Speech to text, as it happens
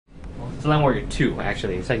It's LAN Warrior 2,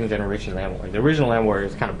 actually, second generation LAN Warrior. The original LAN Warrior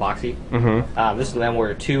is kind of boxy. This is LAN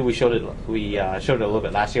Warrior 2. We showed it. Showed it a little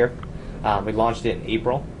bit last year. We launched it in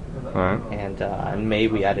April, and in May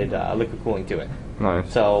we added liquid cooling to it.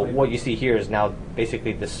 Nice. So what you see here is now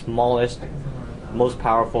basically the smallest, most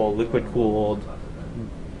powerful liquid cooled,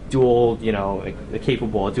 dual,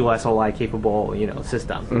 capable, dual SLI capable,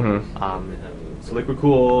 system. So liquid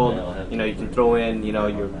cooled, you can throw in,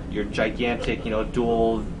 your gigantic,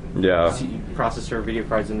 dual processor video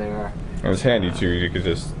cards in there. It was handy too. You could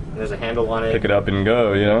just there's a handle on it. Pick it up and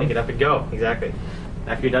go. Pick it up and go. Exactly.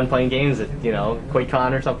 After you're done playing games at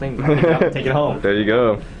QuakeCon or something, pick it up and take it home. There you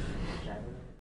go.